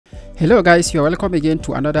Hello guys, you're welcome again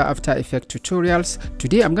to another After Effects tutorials.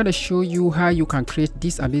 Today I'm going to show you how you can create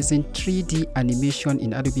this amazing 3D animation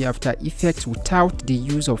in Adobe After Effects without the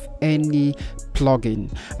use of any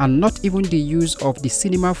plugin and not even the use of the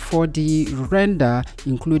Cinema 4D render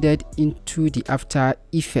included into the After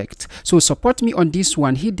Effects. So support me on this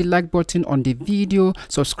one, hit the like button on the video,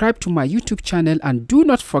 subscribe to my YouTube channel, and do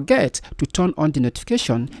not forget to turn on the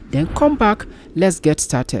notification, then come back. Let's get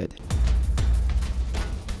started.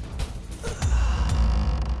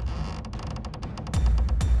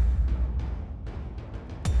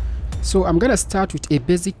 So I'm gonna start with a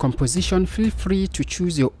basic composition. Feel free to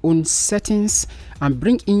choose your own settings and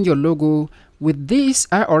bring in your logo. With this,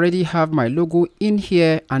 I already have my logo in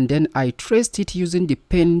here, and then I traced it using the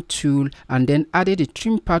pen tool and then added the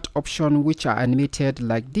trim part option, which are animated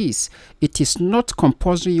like this. It is not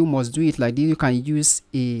compulsory you must do it like this. You can use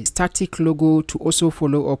a static logo to also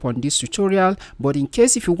follow up on this tutorial, but in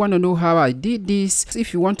case if you want to know how I did this,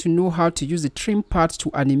 if you want to know how to use the trim part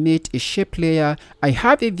to animate a shape layer, I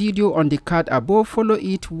have a video on the card above. Follow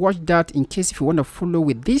it, watch that in case if you want to follow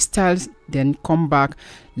with these styles, then come back.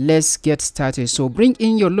 Let's get started. So bring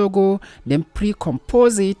in your logo, then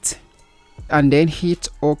pre-compose it, and then hit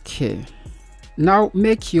OK. Now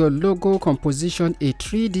make your logo composition a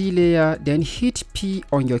 3D layer, then hit P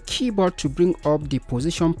on your keyboard to bring up the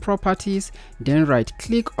position properties, then right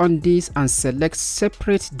click on this and select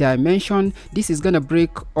separate dimension. This is gonna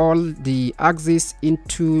break all the axes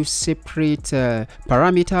into separate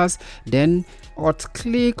parameters. Then alt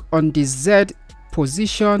click on the Z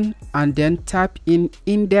position and then type in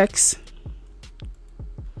index.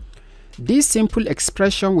 This simple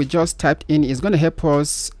expression we just typed in is going to help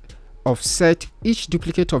us offset each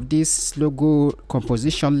duplicate of this logo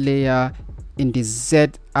composition layer in the Z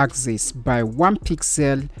axis by 1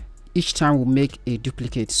 pixel each time we make a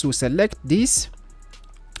duplicate. So select this,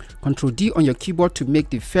 Ctrl D on your keyboard to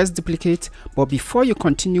make the first duplicate, but before you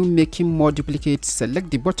continue making more duplicates,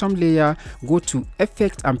 select the bottom layer, go to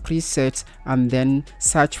Effect and Preset, and then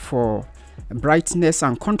search for brightness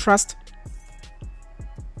and contrast.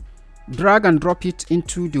 Drag and drop it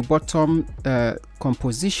into the bottom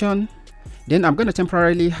composition. Then I'm going to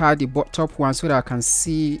temporarily hide the top one so that I can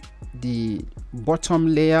see the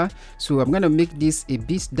bottom layer. So I'm going to make this a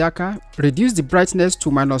bit darker, reduce the brightness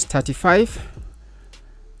to -35.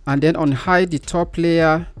 And then unhide the top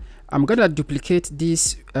layer. I'm gonna duplicate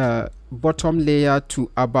this bottom layer to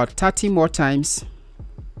about 30 more times.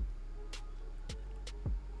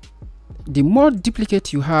 The more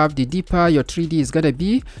duplicate you have, the deeper your 3D is gonna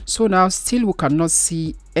be. So now still we cannot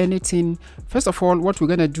see anything. First of all, what we're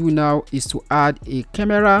gonna do now is to add a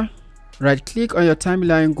camera. Right click on your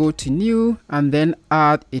timeline, go to new, and then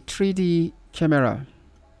add a 3D camera.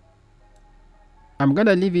 I'm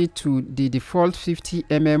gonna leave it to the default 50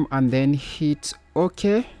 mm and then hit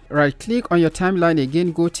OK. Right click on your timeline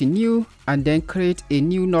again, go to new, and then create a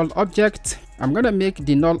new null object. I'm gonna make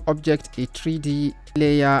the null object a 3D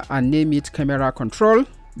layer and name it camera control.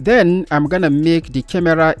 Then I'm gonna make the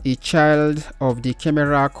camera a child of the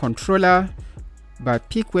camera controller by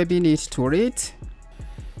pick webbing it to it.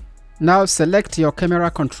 Now select your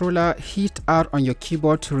camera controller, hit R on your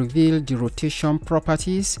keyboard to reveal the rotation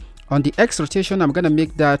properties. On the X rotation, I'm going to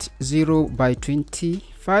make that 0 by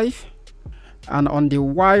 25. And on the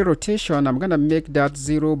Y rotation, I'm going to make that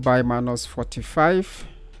 0 by -45.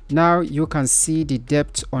 Now you can see the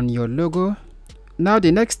depth on your logo. Now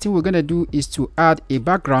the next thing we're going to do is to add a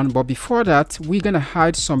background. But before that, we're going to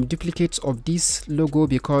hide some duplicates of this logo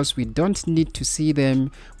because we don't need to see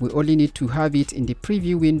them. We only need to have it in the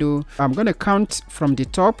preview window. I'm going to count from the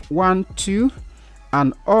top, 1, 2.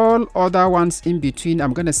 And all other ones in between,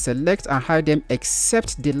 I'm going to select and hide them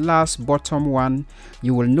except the last bottom one.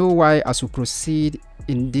 You will know why as we proceed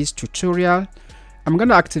in this tutorial. I'm going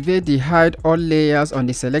to activate the hide all layers on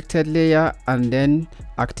the selected layer and then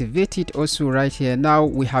activate it also right here. Now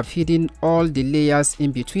we have hidden all the layers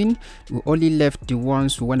in between. We only left the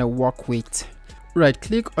ones we want to work with. Right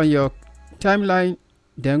click on your timeline,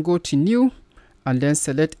 then go to new and then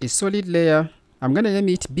select a solid layer. I'm going to name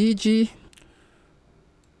it BG.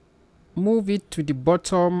 Move it to the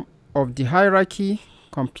bottom of the hierarchy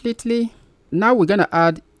completely. Now we're gonna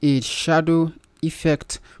add a shadow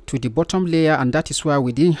effect to the bottom layer, and that is why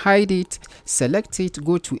we didn't hide it. Select it,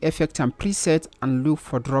 go to Effect and Preset, and look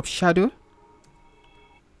for drop shadow.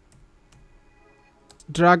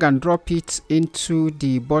 Drag and drop it into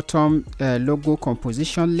the bottom logo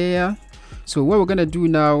composition layer. So what we're gonna do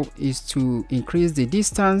now is to increase the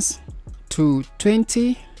distance to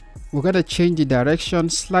 20. We're going to change the direction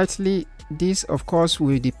slightly. This of course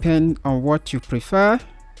will depend on what you prefer.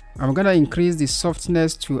 I'm gonna increase the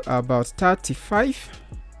softness to about 35.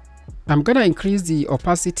 I'm gonna increase the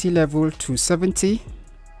opacity level to 70,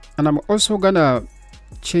 and I'm also gonna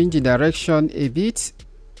change the direction a bit.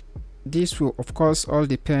 This will of course all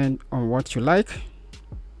depend on what you like.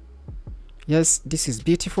 Yes, this is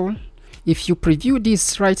beautiful. If you preview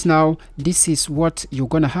this right now, this is what you're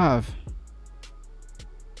gonna have.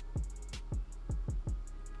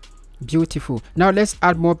 Beautiful. Now let's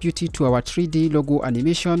add more beauty to our 3D logo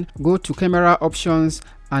animation. Go to camera options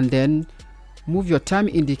and then move your time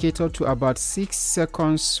indicator to about 6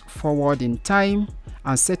 seconds forward in time,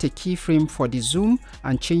 and set a keyframe for the zoom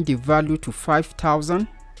and change the value to 5000.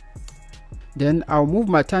 Then I'll move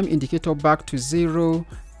my time indicator back to 0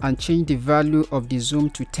 and change the value of the zoom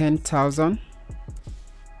to 10,000.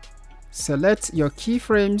 Select your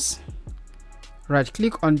keyframes, right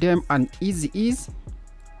click on them and easy ease.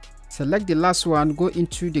 Select the last one, go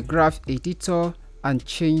into the graph editor and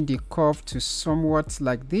change the curve to somewhat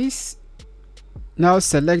like this. Now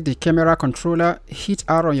select the camera controller, hit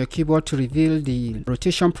R on your keyboard to reveal the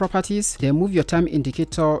rotation properties. Then move your time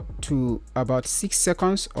indicator to about 6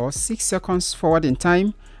 seconds or 6 seconds forward in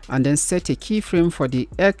time, and then set a keyframe for the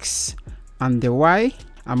X and the Y,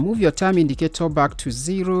 and move your time indicator back to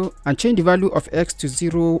 0 and change the value of X to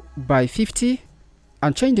 0 by 50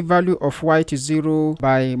 and change the value of Y to 0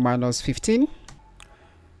 by -15.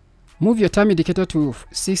 Move your time indicator to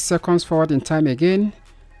 6 seconds forward in time again.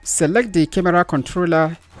 Select the camera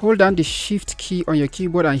controller, hold down the shift key on your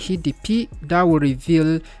keyboard and hit the P. That will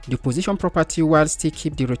reveal the position property while still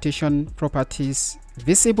keep the rotation properties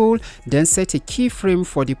visible. Then set a keyframe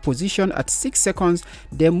for the position at 6 seconds.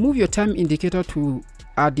 Then move your time indicator to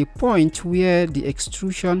at the point where the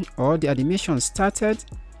extrusion or the animation started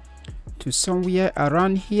to somewhere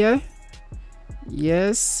around here.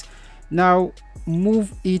 Yes. Now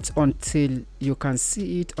move it until you can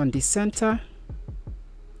see it on the center.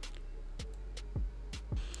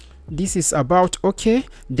 This is about okay.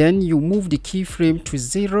 Then you move the keyframe to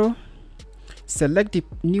 0. Select the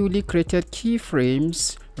newly created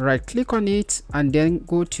keyframes, right click on it and then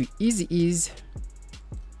go to easy ease.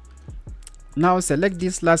 Now select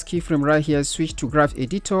this last keyframe right here, switch to graph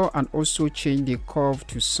editor and also change the curve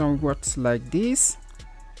to somewhat like this.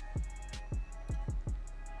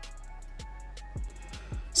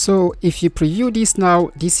 So if you preview this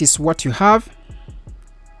now, this is what you have.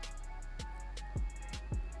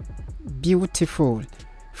 Beautiful.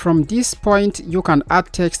 From this point you can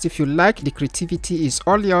add text if you like. The creativity is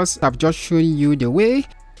all yours. I've just shown you the way.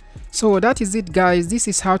 So that is it guys. This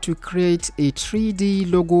is how to create a 3D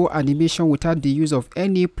logo animation without the use of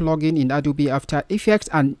any plugin in Adobe After Effects.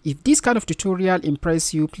 And if this kind of tutorial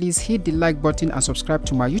impress you, please hit the like button and subscribe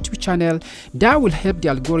to my YouTube channel. That will help the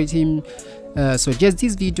algorithm suggest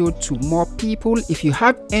this video to more people. If you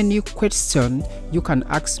have any question, you can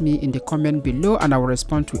ask me in the comment below and I will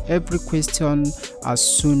respond to every question as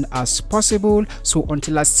soon as possible. So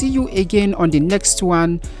until I see you again on the next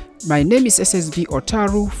one, my name is SSB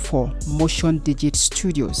Otaru for Motion Digit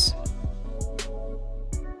Studios.